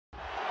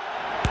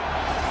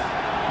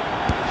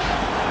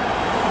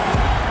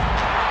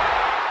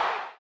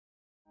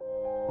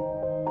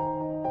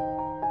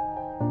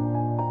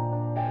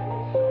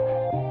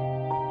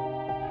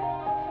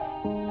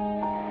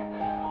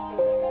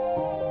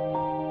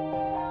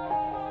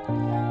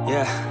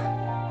Yeah.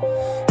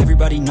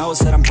 Everybody knows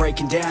that I'm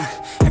breaking down.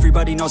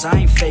 Everybody knows I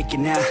ain't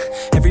faking now.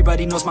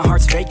 Everybody knows my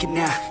heart's vacant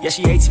now. Yeah,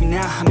 she hates me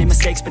now. I made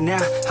mistakes, but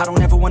now I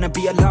don't ever wanna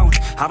be alone.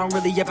 I don't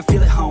really ever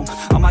feel at home.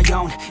 On my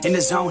own, in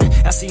the zone.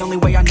 That's the only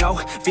way I know.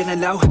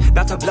 Feeling low,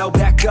 about to blow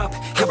back up.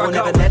 Here I won't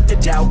ever let the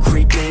doubt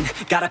creep in.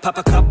 Gotta pop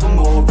a couple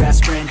more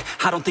aspirin.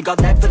 I don't think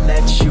I'll ever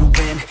let you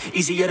in.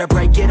 Easier to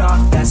break it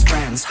off as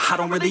friends. I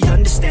don't really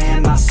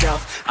understand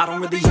myself. I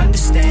don't really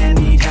understand,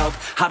 need help.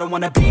 I don't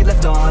wanna be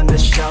left on the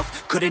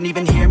shelf. Couldn't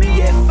even hear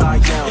me if I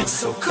yelled. It's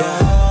so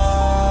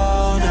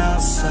cold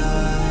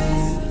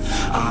outside.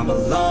 I'm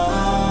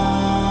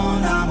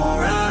alone, I'm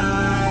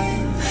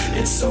alright.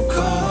 It's so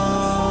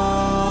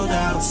cold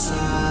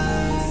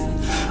outside.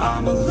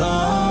 I'm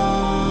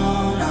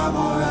alone, I'm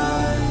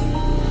alright.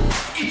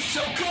 It's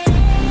so cold.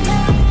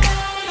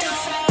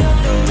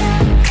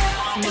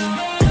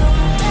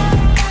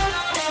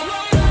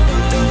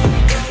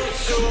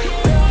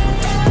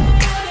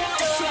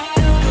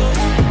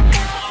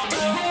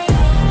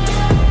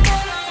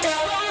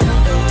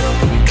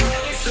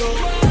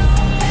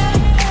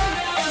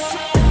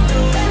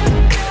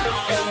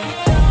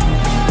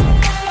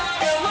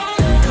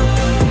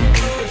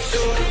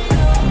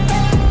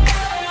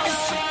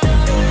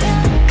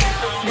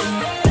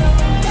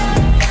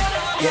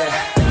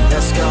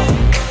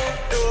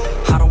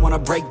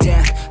 Break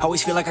down,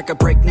 always feel like I could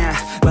break now,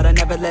 but I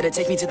never let it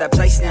take me to that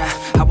place now.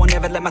 I won't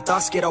ever let my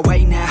thoughts get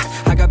away now.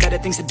 I got better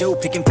things to do,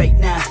 picking fate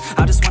now.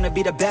 I just wanna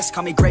be the best,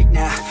 call me great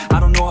now.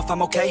 I don't know if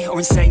I'm okay or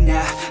insane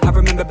now. I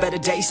remember better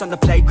days on the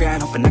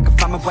playground, hoping I can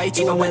find my way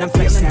even when I'm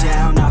feeling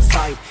down. I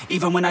fight,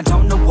 even when I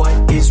don't know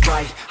what is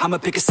right. I'ma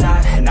pick a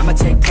side and I'ma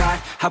take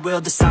pride. I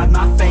will decide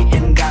my fate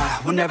and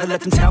I will never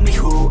let them tell me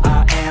who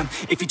I am.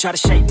 If you try to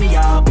shape me,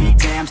 I'll be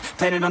damned.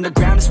 Planet on the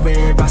ground is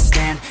where I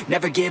stand.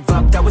 Never give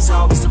up, that was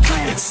always the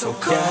plan. It's so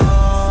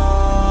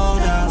cold